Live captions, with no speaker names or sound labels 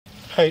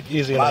Height,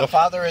 easy enough. My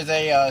father is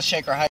a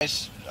Shaker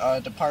Heights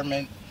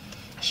department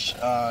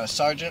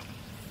sergeant.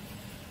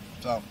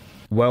 So.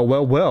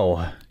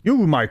 Well. You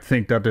might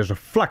think that is a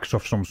flex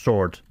of some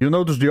sort. You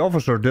notice the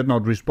officer did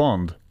not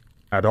respond.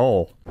 At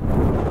all.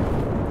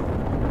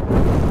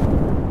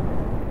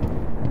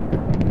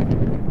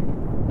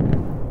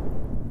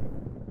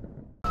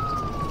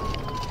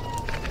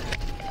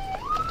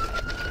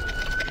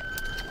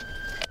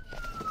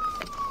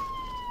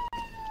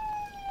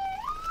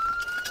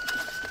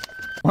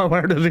 Well,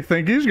 where does he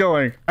think he's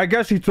going? I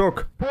guess he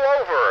took pull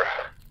over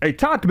a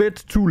tad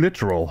bit too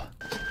literal.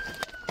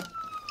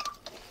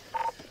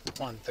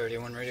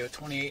 131 radio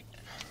 28.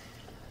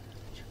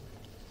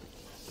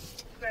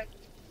 Greg.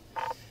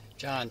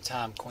 John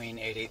Tom Queen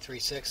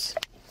 8836.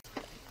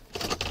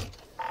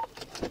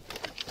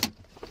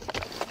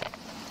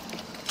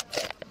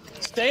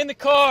 Stay in the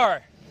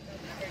car.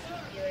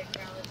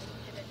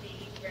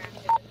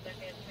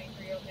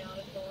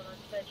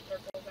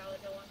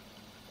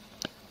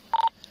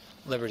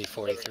 Liberty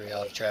 43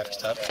 out of traffic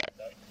stop. If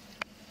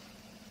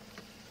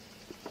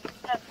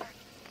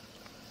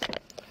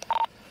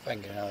I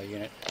can get another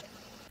unit.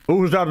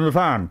 Who's that in the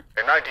van?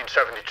 In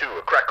 1972,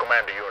 a crack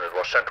commander unit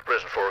was sent to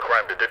prison for a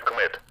crime they didn't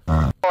commit.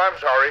 Oh, I'm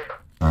sorry.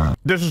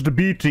 This is the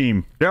B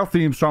team. Their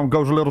theme song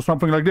goes a little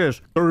something like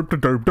this. Derp,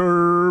 derp,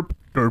 derp,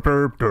 derp,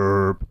 derp,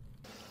 derp.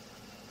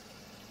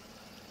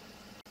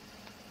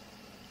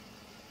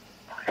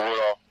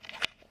 Hello.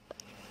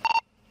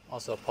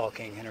 Also Paul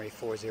King Henry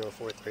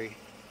 4043.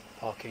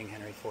 Paul King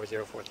Henry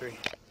 4043.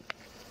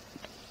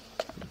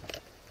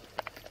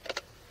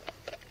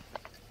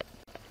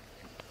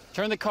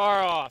 Turn the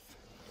car off.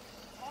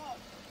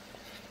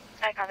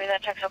 I copy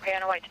that. Check's okay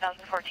on a white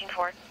 2014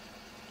 Ford.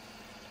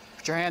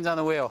 Put your hands on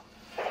the wheel.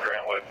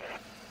 Grantwood.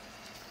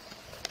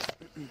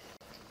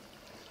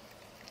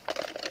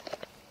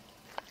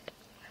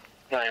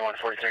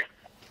 $91.43.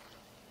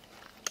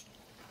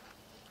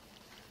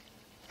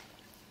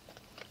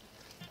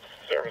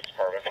 Service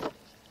department.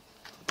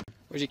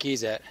 Where's your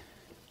keys at?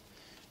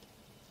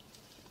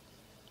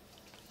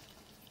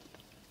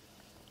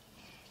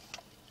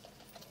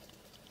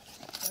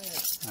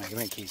 Alright, give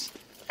me the keys.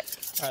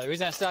 Alright, the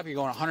reason I stopped you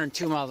going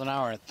 102 miles an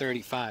hour at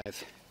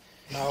 35.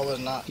 No, I was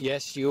not.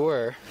 Yes, you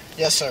were.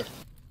 Yes, sir.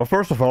 Well,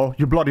 first of all,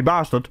 you bloody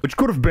bastard, which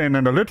could have been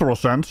in the literal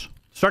sense.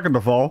 Second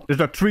of all, is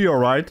that tree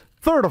alright?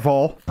 Third of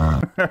all,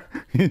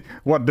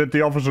 what, did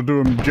the officer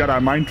do a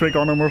Jedi mind trick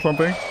on him or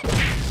something?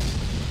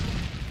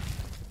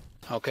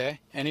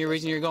 Okay. Any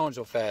reason you're going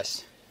so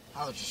fast?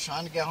 I was just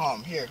trying to get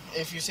home. Here,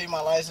 if you see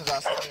my license,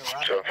 I'll stay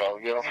around. Sure, I'll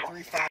go.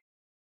 35.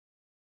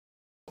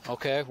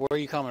 Okay, where are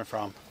you coming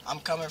from? I'm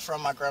coming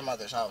from my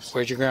grandmother's house.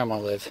 Where'd your grandma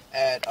live?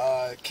 At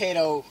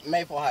Cato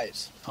Maple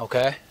Heights.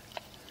 Okay.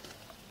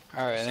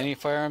 Alright, any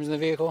firearms in the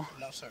vehicle?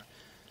 No, sir.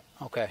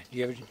 Okay. Do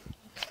you ever...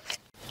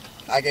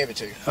 I gave it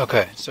to you.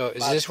 Okay, so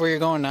is this where you're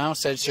going now,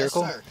 said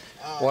circle? Yes, sir.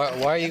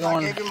 Why are you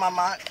going... I gave you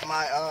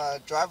my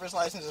driver's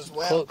license as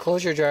well.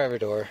 Close your driver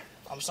door.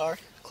 I'm sorry?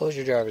 Close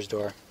your driver's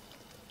door.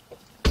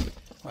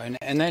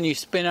 And then you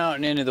spin out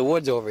and into the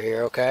woods over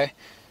here, okay?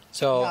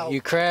 So No. you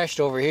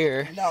crashed over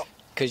here. No.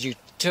 Because you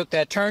took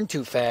that turn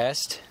too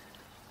fast.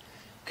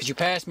 Because you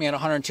passed me at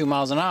 102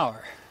 miles an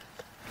hour.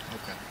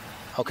 Okay.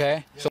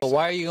 Okay? Yes, So sir.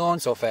 why are you going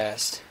so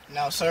fast?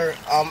 No, sir.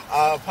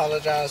 I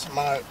apologize.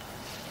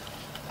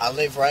 I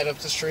live right up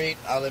the street.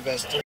 I live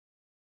at 3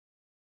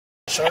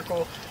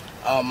 Circle.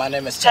 My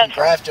name is Tim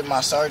Grafton.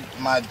 My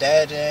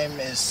dad's name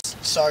is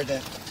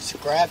Sergeant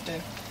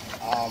Grafton.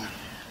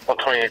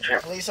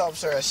 128. Police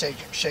officer at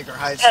Shaker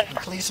Heights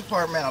Police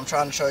Department. I'm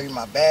trying to show you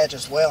my badge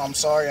as well. I'm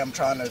sorry. I'm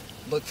trying to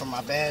look for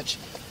my badge.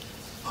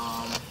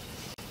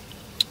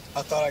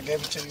 I thought I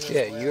gave it to you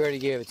as well. You already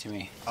gave it to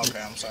me. Okay,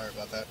 I'm sorry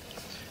about that.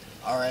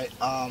 All right.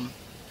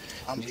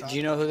 Do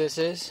you know who this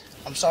is?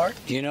 I'm sorry?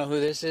 Do you know who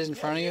this is in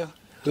front of you?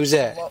 Who's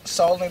that?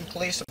 Solon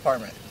Police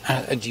Department.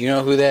 Do you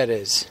know who that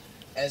is?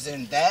 As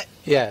in that?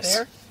 Yes.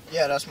 There?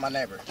 Yeah, that's my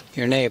neighbor.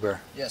 Your neighbor?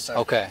 Yes, sir.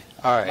 Okay,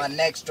 all right. My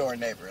next door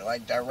neighbor,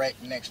 like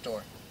direct next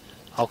door.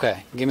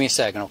 Okay, give me a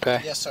second,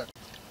 okay? Yes, sir.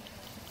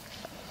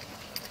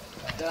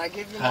 Did I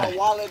give you my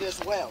wallet as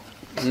well?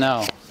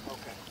 No.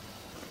 Okay.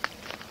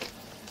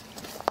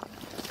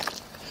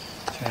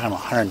 So I'm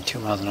 102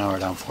 miles an hour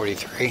down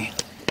 43. He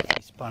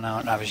spun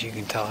out, and obviously you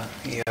can tell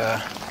he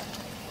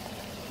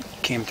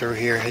came through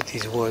here, hit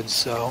these woods,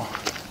 so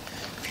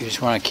if you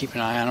just want to keep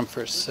an eye on him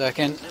for a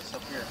second.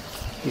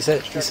 He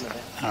said,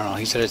 I don't know,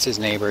 he said it's his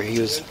neighbor. He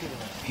was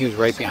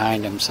right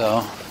behind him,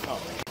 so.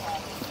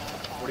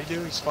 What did he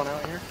do? He spun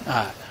out here?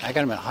 I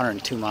got him at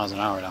 102 miles an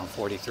hour down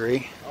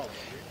 43.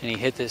 And he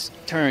hit this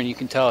turn. You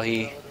can tell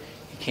he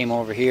came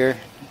over here.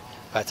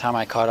 By the time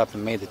I caught up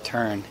and made the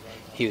turn,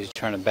 he was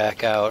trying to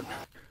back out.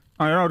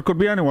 I know it could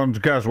be anyone's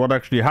guess what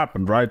actually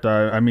happened, right?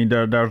 I mean,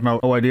 there's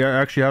no idea.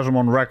 Actually has him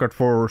on record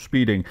for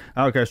speeding.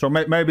 Okay, so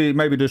maybe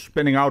the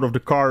spinning out of the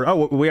car.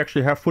 Oh, we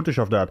actually have footage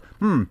of that.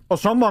 Well,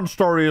 someone's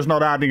story is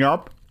not adding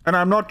up, and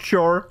I'm not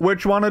sure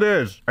which one it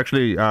is.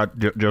 Actually,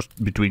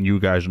 just between you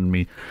guys and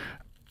me,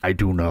 I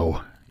do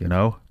know. you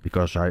know?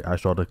 Because I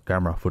saw the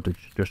camera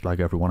footage just like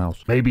everyone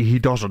else. Maybe he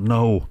doesn't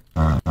know.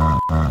 What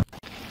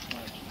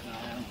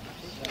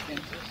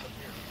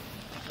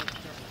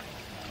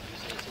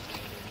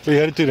are you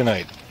headed to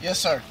tonight? Yes,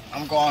 sir.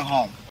 I'm going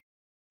home.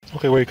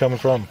 Okay, where are you coming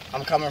from?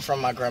 I'm coming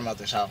from my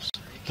grandmother's house.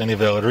 Any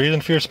valid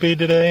reason for your speed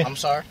today? I'm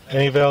sorry?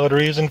 Any valid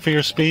reason for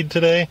your speed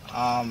today?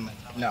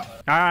 No.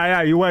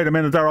 Yeah, you wait a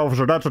minute there,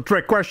 officer. That's a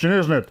trick question,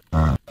 isn't it?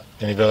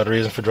 Any valid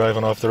reason for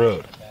driving off the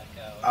road?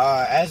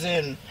 As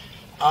in,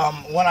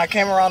 when I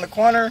came around the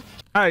corner...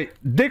 Hey,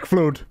 Dick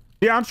Flute,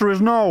 the answer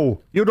is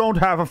no. You don't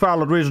have a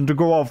valid reason to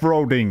go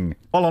off-roading.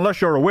 Well, unless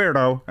you're a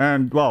weirdo,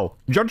 and, well,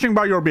 judging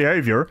by your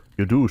behavior,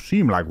 you do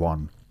seem like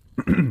one.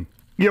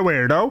 You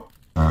weirdo?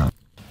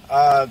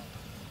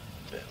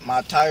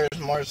 My tires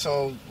more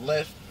so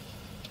lift.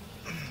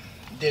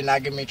 Did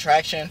not give me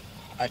traction.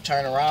 I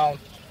turned around.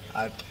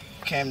 I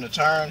came to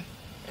turn.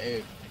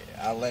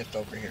 I left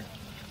over here.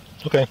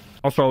 Okay.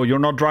 Also, you're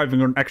not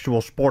driving an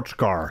actual sports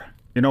car.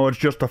 You know, it's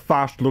just a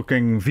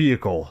fast-looking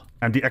vehicle.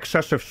 And the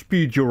excessive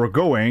speed you were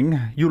going,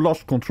 you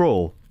lost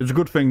control. It's a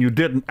good thing you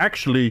didn't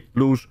actually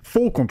lose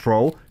full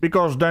control,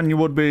 because then you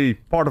would be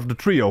part of the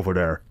tree over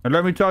there. And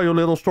let me tell you a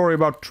little story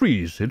about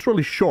trees. It's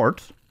really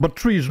short, but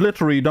trees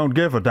literally don't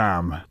give a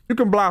damn. You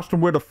can blast them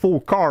with a full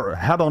car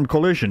head-on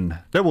collision.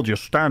 They will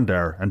just stand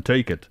there and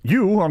take it.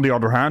 You, on the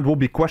other hand, will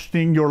be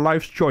questioning your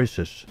life's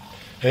choices.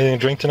 Anything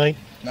to drink tonight?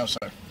 No,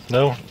 sir.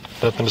 No?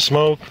 Nothing to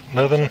smoke?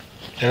 Nothing?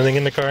 Anything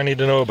in the car I need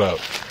to know about?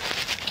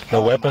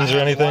 No weapons or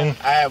anything?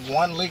 I have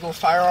one legal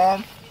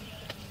firearm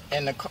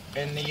in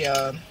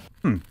the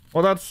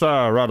Well, that's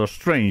rather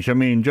strange. I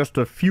mean, just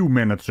a few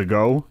minutes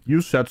ago,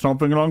 you said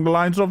something along the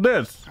lines of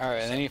this.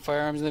 Alright, any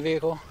firearms in the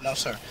vehicle? No,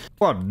 sir.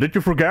 What, did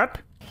you forget?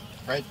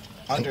 Right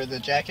under the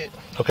jacket.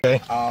 Okay.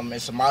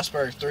 It's a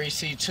Mossberg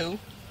 3C2.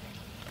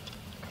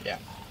 Yeah.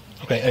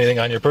 Okay, anything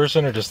on your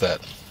person or just that?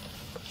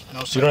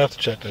 No, sir. You don't have to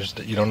check.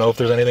 You don't know if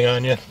there's anything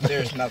on you?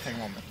 There's nothing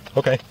on me.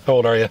 Okay. How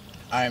old are you?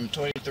 I am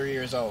 23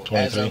 years old.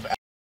 23. As of...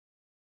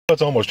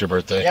 That's almost your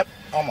birthday. Yep,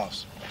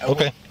 almost.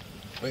 Okay.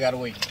 We got a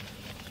week.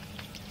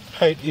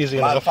 Right,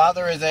 easy My enough.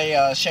 father is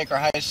a Shaker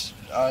Heights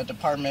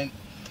Department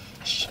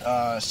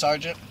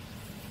sergeant.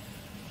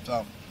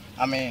 So,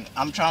 I mean,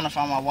 I'm trying to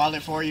find my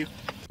wallet for you.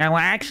 Well,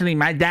 actually,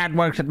 my dad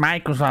works at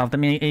Microsoft. I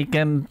mean, he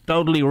can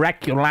totally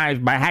wreck your lives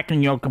by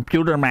hacking your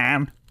computer,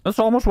 man. That's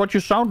almost what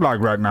you sound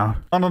like right now.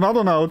 On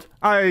another note,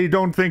 I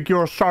don't think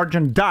your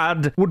sergeant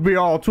dad would be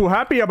all too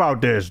happy about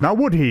this, now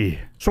would he?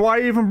 So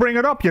why even bring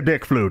it up, you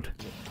dick flute?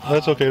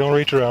 That's okay, don't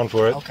reach around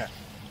for it. Okay.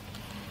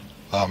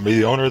 Are you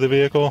the owner of the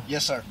vehicle?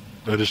 Yes, sir.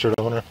 Registered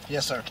owner?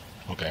 Yes, sir.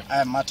 Okay. I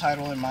have my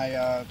title in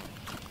my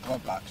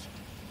glove box.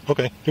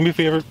 Okay, do me a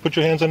favor, put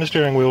your hands on the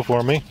steering wheel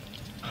for me.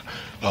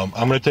 I'm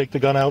going to take the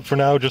gun out for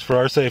now, just for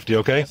our safety,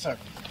 okay? Yes, sir.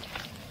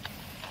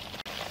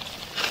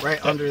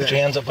 Right under there. Put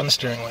your hands up on the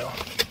steering wheel.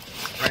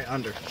 Right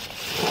under.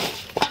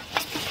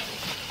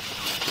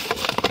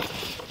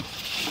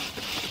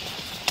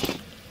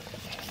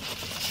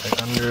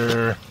 Right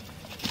under...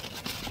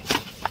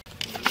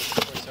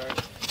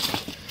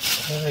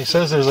 He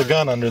says there's a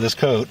gun under this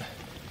coat.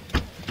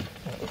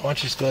 Why don't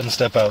you just go ahead and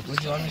step out?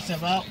 Would you let me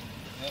step out?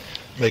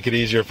 Make it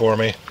easier for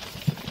me.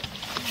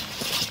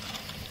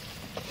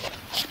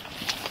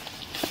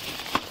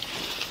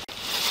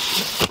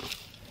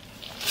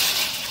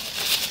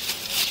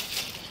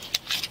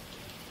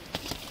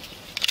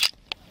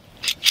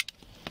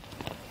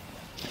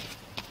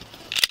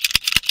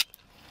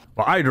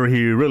 Well, either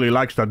he really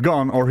likes that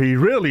gun, or he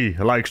really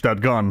likes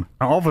that gun.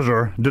 Now,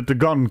 officer, did the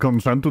gun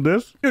consent to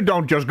this? You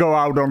don't just go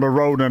out on the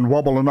road and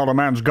wobble another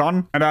man's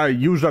gun. And I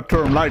use that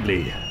term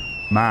lightly.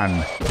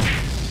 Man.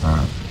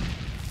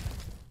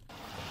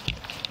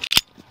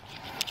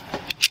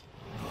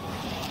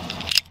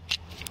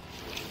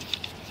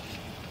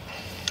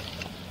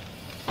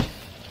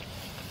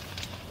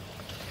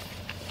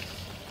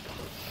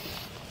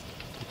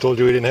 Told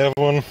you we didn't have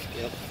one?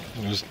 Yep.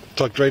 It was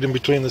tucked right in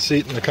between the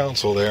seat and the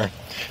console there.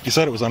 He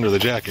said it was under the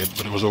jacket,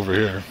 but it was over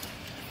here.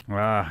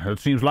 It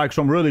seems like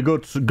some really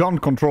good gun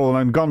control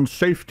and gun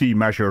safety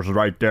measures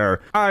right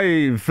there.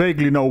 I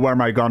vaguely know where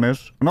my gun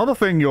is. Another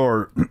thing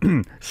your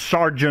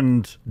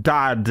sergeant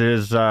dad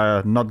is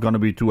not gonna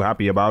be too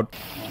happy about.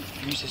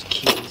 Here's his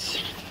keys.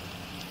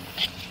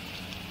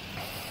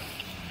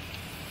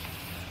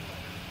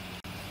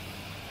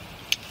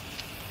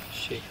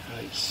 Shaker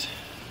Heights.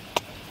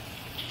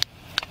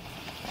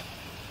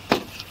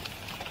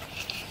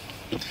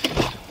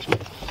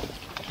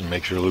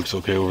 Make sure Luke's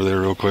okay over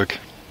there real quick.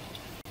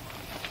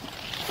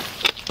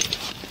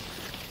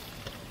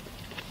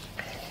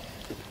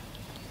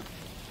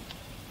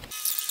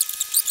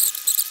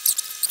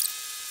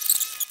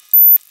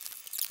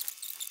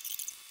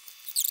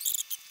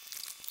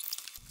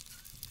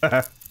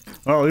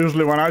 Well,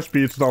 usually when I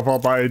speed stuff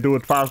up, I do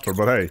it faster,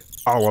 but hey,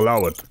 I'll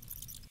allow it.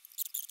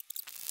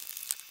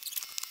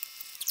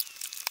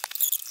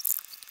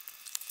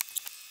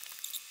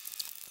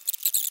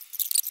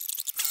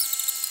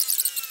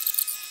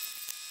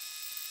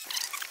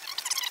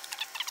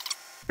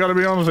 Gotta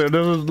be honest here,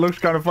 looks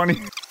kind of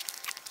funny.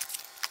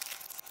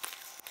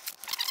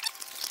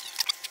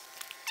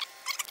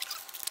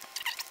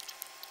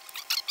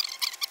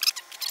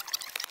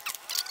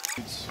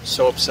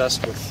 So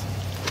obsessed with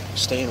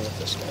staying with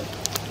this guy.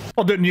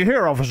 Well, didn't you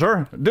hear,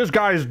 officer? This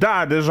guy's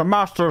dad is a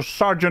Master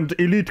Sergeant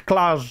Elite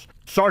Class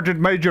Sergeant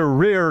Major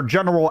Rear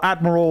General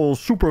Admiral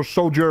Super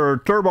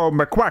Soldier Turbo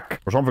McQuack,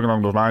 or something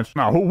along those lines.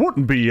 Now, who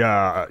wouldn't be,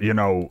 you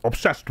know,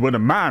 obsessed with a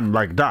man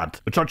like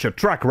that? With such a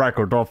track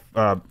record of,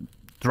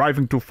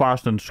 driving too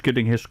fast and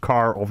skidding his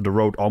car off the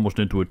road almost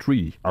into a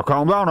tree. Now,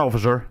 calm down,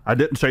 officer. I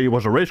didn't say he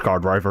was a race car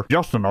driver,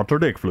 just an utter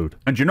dick flute.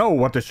 And you know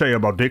what they say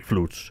about dick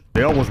flutes?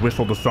 They always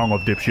whistle the song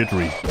of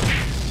dipshittery.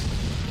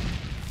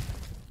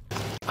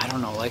 I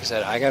don't know, like I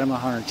said, I got him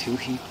 102,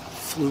 he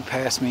flew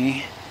past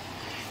me.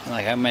 And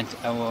like I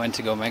went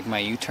to go make my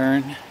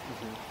U-turn,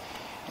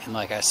 and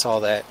like I saw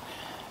that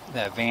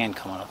van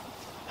coming up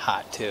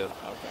hot too.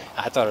 Okay.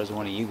 I thought it was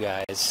one of you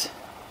guys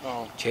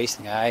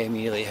chasing the guy. I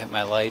immediately hit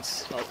my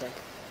lights. Okay.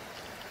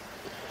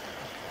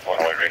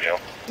 108 radio.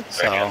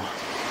 So.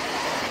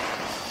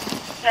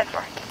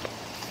 10-4.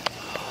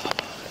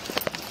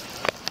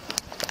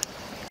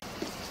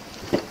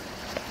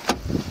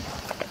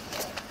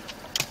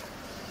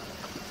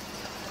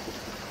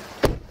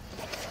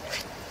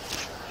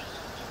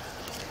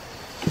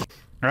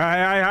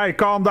 Hey,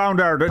 calm down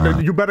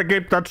there. You better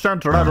keep that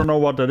sensor. I don't know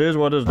what that is.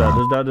 What is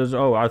that?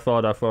 Oh, I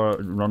thought I've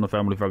run a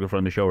family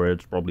friendly show.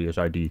 It's probably his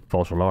ID.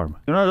 False alarm.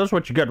 You know, that's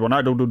what you get when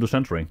I don't do the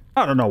censoring.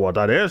 I don't know what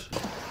that is.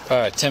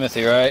 Alright,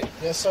 Timothy, right?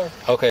 Yes, sir.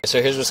 Okay,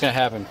 so here's what's gonna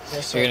happen.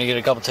 Yes, sir. You're gonna get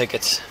a couple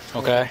tickets,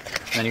 okay?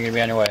 And then you're gonna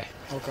be on your way.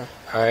 Okay.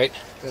 Alright?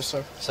 Yes,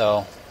 sir.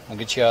 So, we'll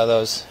get you out of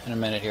those in a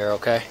minute here,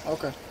 okay?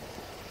 Okay.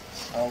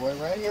 I'll wait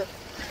right here.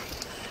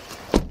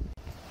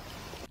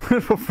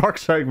 For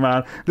fuck's sake,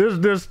 man.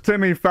 This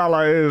Timmy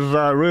fella is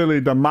really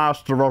the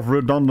master of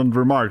redundant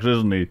remarks,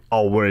 isn't he?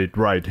 I'll wait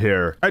right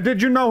here.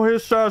 Did you know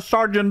his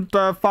sergeant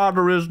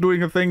father is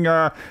doing a thing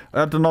at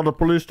another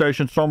police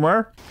station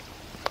somewhere?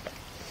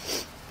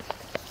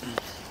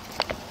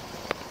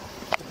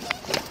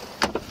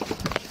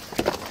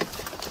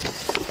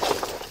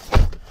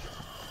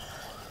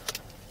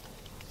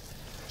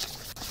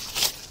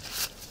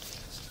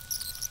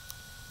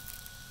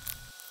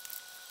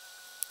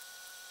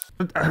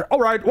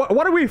 Alright,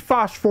 what are we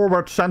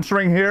fast-forward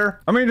censoring here?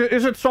 I mean,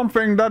 is it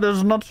something that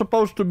is not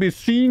supposed to be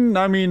seen?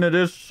 I mean, it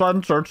is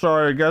censored, so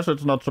I guess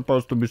it's not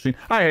supposed to be seen.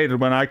 I hate it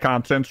when I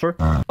can't censor.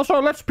 Also,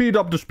 let's speed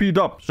up the speed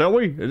up, shall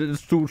we?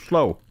 It's too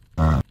slow.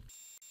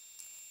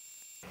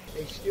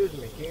 Excuse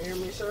me, can you hear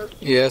me, sir?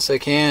 Yes, I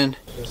can.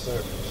 Yes,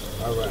 sir.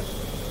 Alright.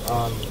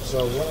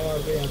 So what am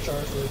I being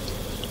charged with?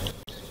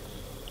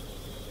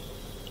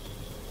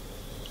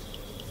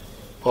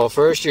 Well,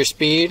 first, your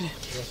speed.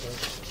 Yes,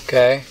 sir.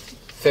 Okay.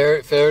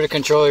 Failure to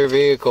control your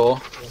vehicle.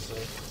 Yes, sir.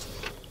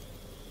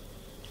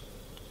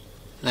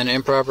 And then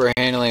improper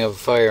handling of a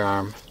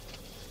firearm.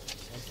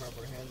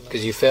 Improper handling.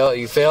 Because you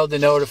failed to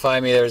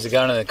notify me there was a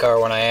gun in the car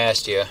when I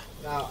asked you.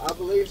 Now, I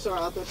believe, sir,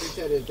 I thought you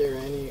said is there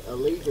any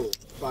illegal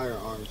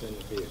firearms in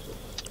the vehicle?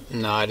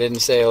 No, I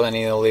didn't say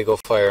any illegal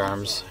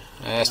firearms.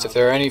 I asked if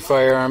there are any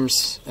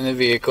firearms in the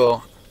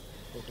vehicle.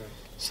 Okay.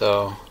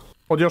 So.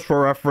 Well, just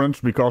for reference,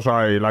 because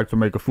I like to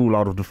make a fool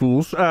out of the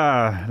fools,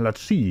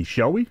 let's see,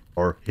 shall we?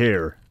 Or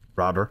here,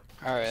 rather.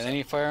 Alright,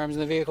 any firearms in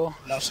the vehicle?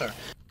 No, sir.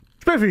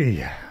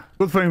 Spiffy!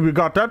 Good thing we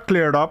got that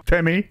cleared up,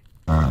 Timmy.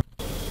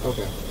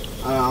 Okay.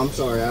 I'm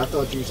sorry, I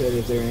thought you said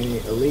is there any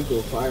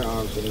illegal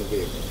firearms in the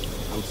vehicle?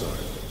 I'm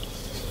sorry.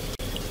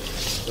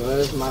 So that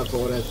is my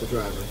fault as the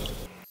driver.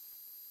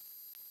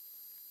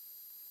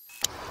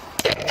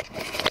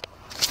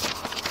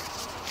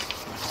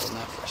 Holding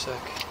that for a sec.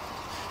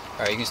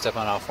 Alright, you can step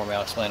on out for me.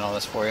 I'll explain all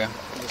this for you.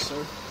 Yes,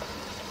 sir.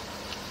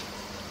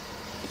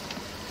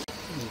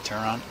 You can turn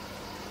on.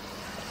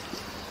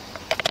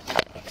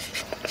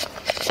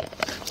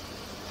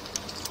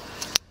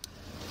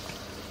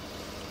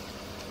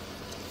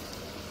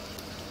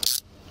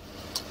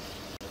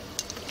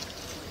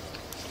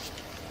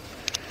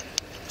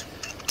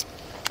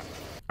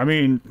 I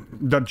mean,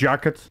 the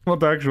jacket. What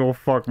the actual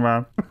fuck,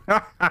 man?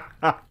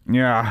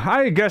 Yeah,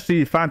 I guess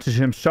he fancies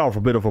himself a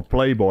bit of a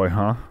playboy,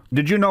 huh?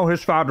 Did you know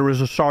his father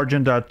is a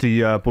sergeant at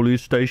the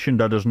police station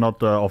that is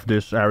not of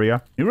this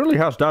area? He really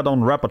has that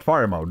on rapid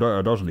fire mode,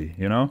 doesn't he?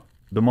 You know?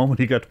 The moment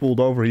he gets pulled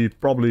over, he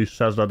probably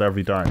says that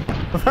every time.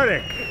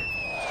 Pathetic!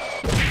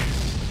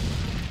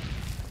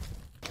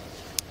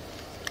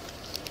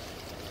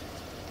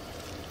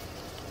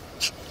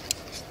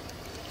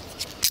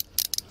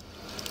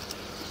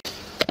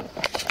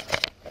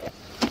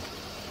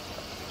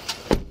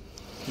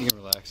 You can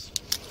relax.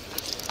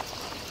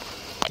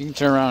 You can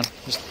turn around.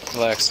 Just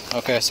relax.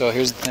 Okay, so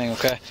here's the thing,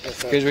 okay? Yes,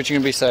 sir. Here's what you're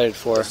going to be cited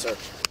for. Yes, sir.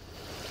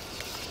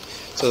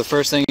 So the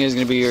first thing is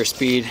going to be your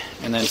speed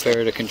and then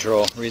failure to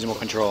control, reasonable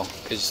control,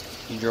 because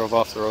you drove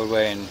off the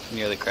roadway and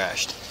nearly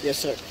crashed. Yes,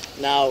 sir.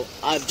 Now,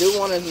 I do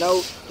want to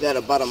note that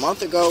about a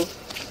month ago,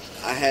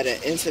 I had an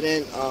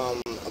incident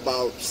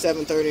about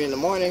 7:30 in the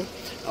morning.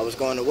 I was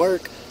going to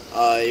work.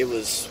 It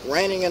was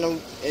raining in the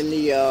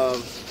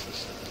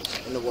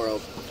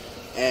world,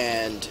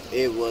 and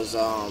it was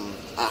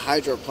I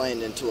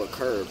hydroplaned into a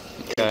curb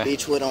in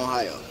Beechwood,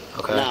 Ohio.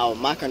 Okay. Now,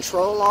 my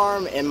control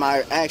arm and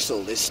my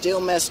axle is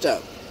still messed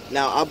up.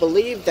 Now, I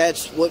believe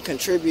that's what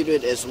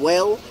contributed as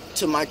well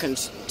to my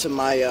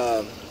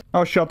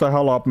Oh, shut the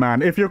hell up,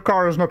 man. If your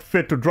car is not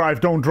fit to drive,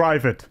 don't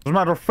drive it. As a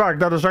matter of fact,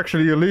 that is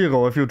actually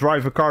illegal if you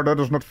drive a car that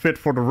is not fit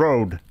for the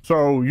road.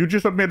 So, you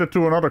just admitted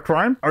to another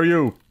crime? Are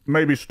you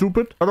maybe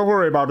stupid? Oh, don't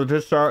worry about it.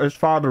 His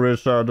father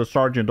is the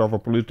sergeant of a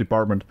police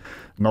department,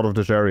 not of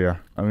this area.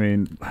 I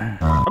mean,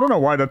 I don't know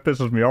why that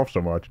pisses me off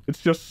so much. It's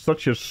just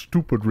such a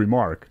stupid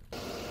remark.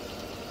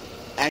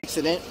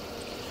 accident.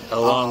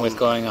 Along with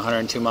going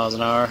 102 miles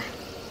an hour?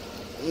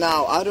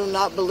 Now, I do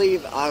not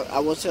believe, I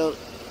will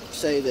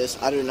say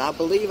this, I do not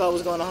believe I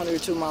was going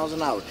 102 miles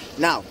an hour.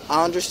 Now,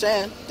 I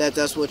understand that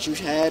that's what you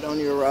had on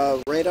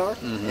your radar,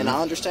 and I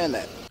understand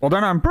that. Well,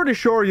 then I'm pretty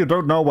sure you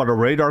don't know what a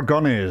radar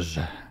gun is.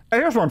 Hey,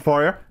 here's one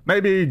for you.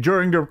 Maybe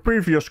during the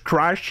previous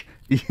crash,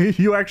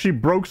 you actually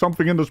broke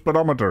something in the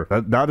speedometer.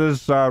 That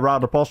is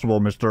rather possible,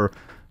 Mr.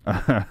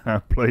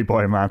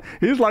 Playboy man.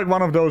 He's like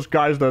one of those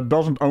guys that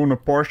doesn't own a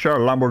Porsche, a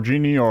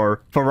Lamborghini,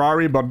 or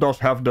Ferrari, but does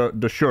have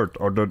the shirt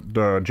or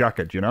the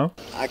jacket, you know?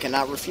 I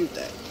cannot refute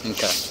that.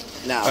 Okay.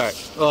 Now, all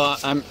right. Well,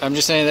 I'm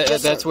just saying that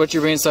Yes, that's sir. what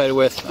you're being cited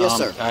with. Yes,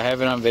 sir. I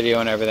have it on video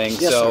and everything.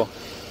 Yes, so, sir.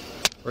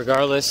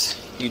 regardless,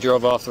 you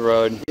drove off the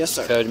road. Yes,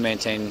 sir. Failed to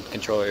maintain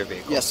control of your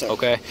vehicle. Yes, sir.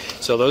 Okay.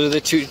 So those are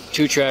the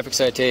two traffic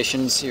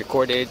citations. Your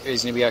court date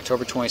is going to be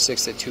October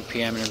 26th at 2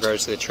 p.m. in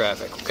regards to the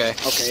traffic. Okay.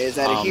 Okay, is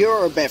that a here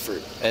or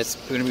Bedford? It's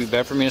going to be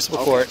Bedford Municipal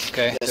Okay. Court.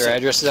 Okay. Yes, Their sir.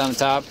 address is on the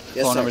top.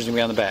 Yes, Phone sir. number is going to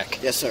be on the back.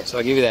 Yes, sir. So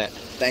I'll give you that.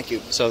 Thank you.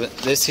 So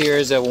this here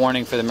is a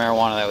warning for the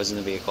marijuana that was in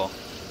the vehicle.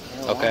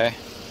 Okay.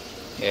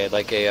 Yeah,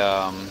 like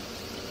a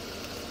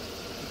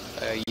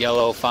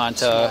yellow Fanta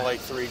Small, like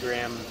 3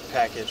 gram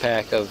package.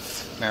 pack of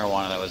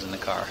marijuana that was in the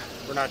car.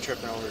 We're not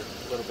tripping over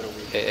a little bit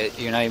of weed.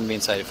 You're not even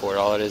being cited for it.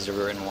 All it is a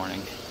written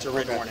warning. It's a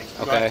written Okay. warning.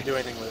 You Okay. don't have to do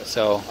anything with it.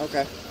 So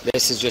Okay.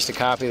 this is just a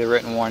copy of the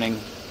written warning.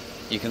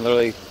 You can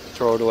literally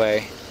throw it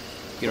away.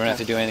 You don't have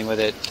to do anything with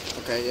it,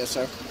 Okay, yes,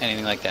 sir.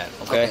 anything like that.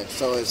 Okay.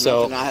 So it's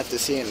So- nothing I have to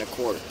see in the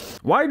court.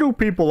 Why do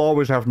people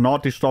always have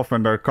naughty stuff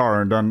in their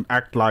car and then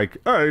act like,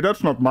 hey,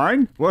 that's not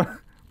mine?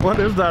 What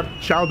is that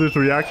childish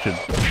reaction?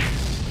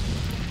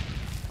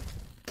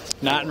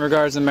 Not in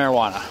regards to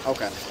marijuana.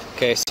 Okay.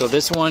 Okay, so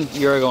this one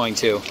you're going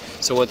to.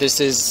 So what this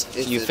is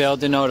you it-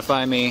 failed to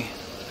notify me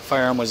the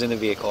firearm was in the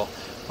vehicle.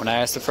 When I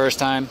asked the first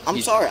time, I'm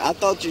you- sorry. I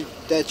thought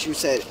that you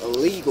said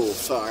illegal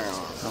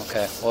firearm.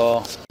 Okay,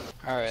 well,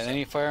 all right.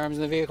 Any firearms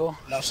in the vehicle?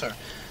 No, sir.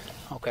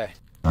 Okay.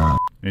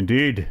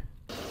 Indeed.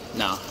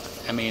 No.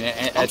 I mean,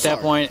 at I'm that sorry.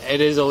 point,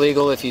 it is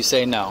illegal if you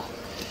say no.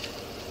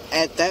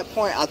 At that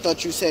point, I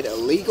thought you said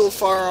illegal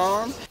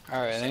firearm.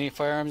 All right. Any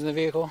firearms in the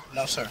vehicle?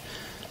 No, sir.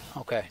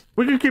 Okay.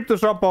 We can keep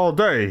this up all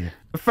day.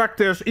 The fact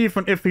is,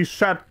 even if he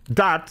said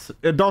that,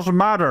 it doesn't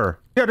matter.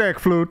 Get egg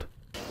flute.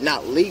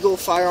 Not legal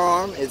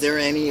firearm. Is there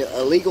any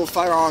illegal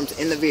firearms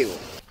in the vehicle?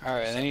 All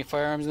right. Any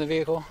firearms in the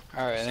vehicle?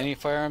 All right. Any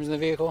firearms in the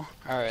vehicle?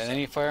 All right.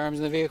 Any firearms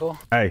in the vehicle?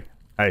 Hey,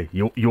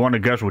 you want to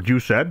guess what you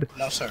said?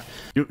 No, sir.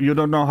 You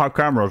don't know how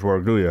cameras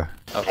work, do you?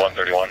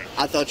 131.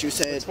 I thought you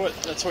said. That's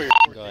what your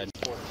court Go ahead.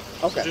 date's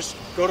for. Okay. So just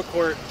go to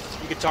court.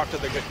 You can talk to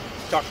the judge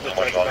How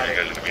much about longer are you it.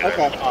 guys going to be there?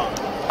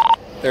 Okay.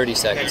 30 And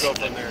seconds. go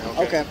from there.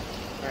 Okay. Okay.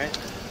 All right.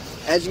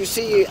 As you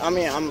see, I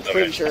mean, I'm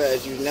pretty sure,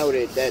 as you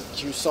noted, that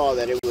you saw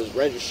that it was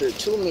registered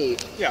to me.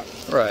 Yeah.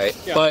 Right.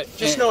 Yeah. But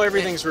just know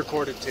everything's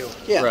recorded too.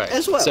 Yeah, Right.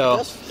 as well. So-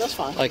 That's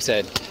fine. like I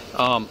said,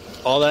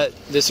 all that.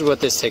 This is what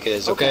this ticket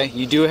is. Okay. Okay.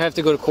 You do have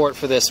to go to court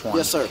for this one.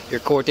 Yes, sir. Your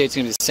court date's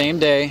gonna be the same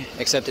day,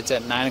 except it's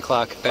at 9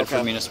 o'clock at Bedford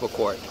Okay. Municipal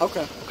Court.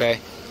 Okay. Okay.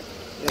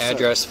 Yes, sir.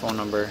 Address, phone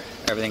number,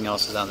 everything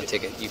else is on the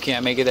ticket. You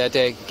can't make it that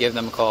day, give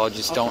them a call.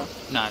 Just Okay.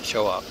 don't not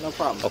show up. No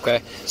problem.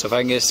 Okay. So if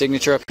I can get a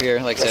signature up here,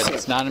 like I Yes, said, sir.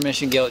 it's not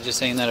admission guilt. Just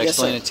saying that. I Yes,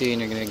 explain sir. it to you,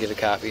 and you're gonna get a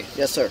copy.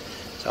 Yes, sir.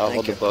 So I'll Thank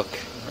hold you. the book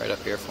right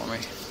up here for me.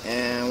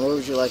 And what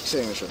would you like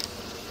signature?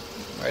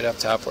 Right up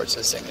top where it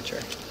says signature.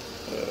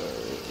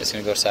 It's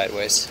gonna go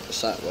sideways.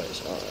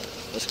 Sideways. All right.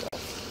 Let's go.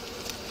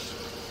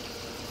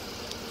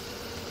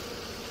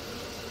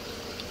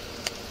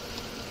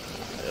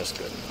 That's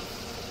good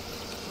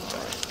enough. All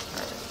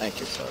right. Thank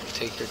you. So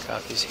take your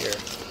copies here.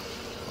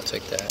 I'll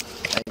take that.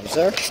 Thank you,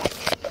 sir.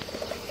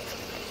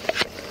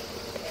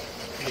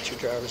 Get your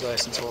driver's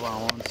license. Hold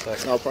on 1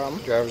 second. No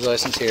problem. Driver's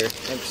license here.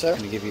 Thank you, sir. I'm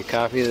gonna give you a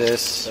copy of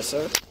this. Yes,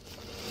 sir.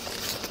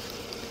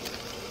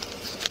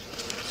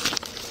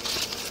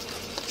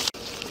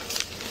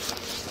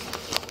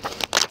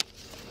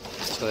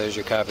 So there's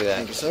your copy of that.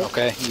 Thank you, sir.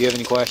 Okay. You have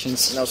any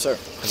questions? No, sir.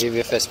 I'll give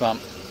you a fist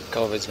bump.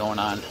 COVID's going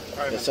on. All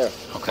right. Yes, sir.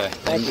 Okay.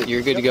 Thank you.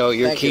 You're good to go.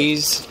 Your Thank you.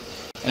 keys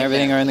and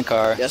everything are in the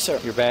car. Yes, sir.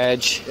 Your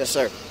badge Yes,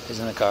 sir. is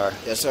in the car.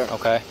 Yes, sir.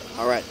 Okay.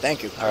 All right.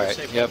 Thank you. All right.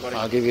 safe, Yep. buddy.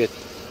 I'll give you.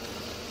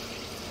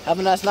 Have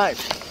a nice night.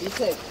 Be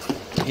safe.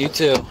 You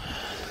too.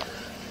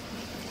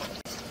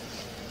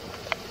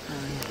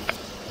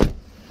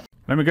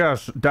 Let me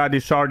guess, Daddy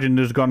Sergeant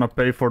is gonna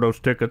pay for those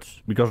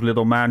tickets because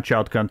little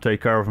man-child can't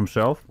take care of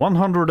himself.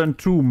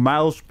 102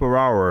 miles per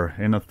hour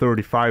in a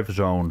 35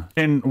 zone.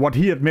 In what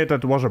he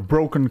admitted was a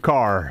broken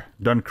car,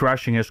 then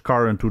crashing his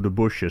car into the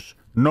bushes.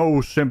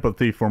 No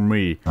sympathy for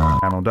me.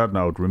 And on that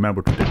note,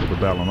 remember to tickle the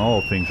bell on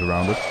all things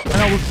around it. And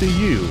I will see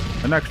you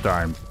next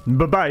time.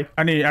 Bye-bye.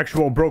 Any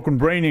actual broken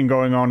braining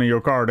going on in your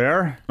car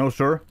there? No,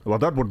 sir. Well,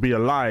 that would be a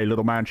lie,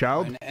 little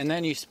man-child. And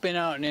then you spin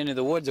out and into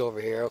the woods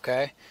over here,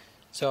 okay?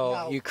 So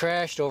No. you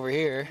crashed over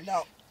here.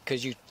 No.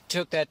 Because you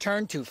took that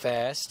turn too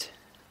fast.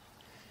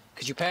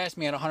 Because you passed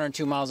me at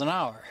 102 miles an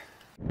hour.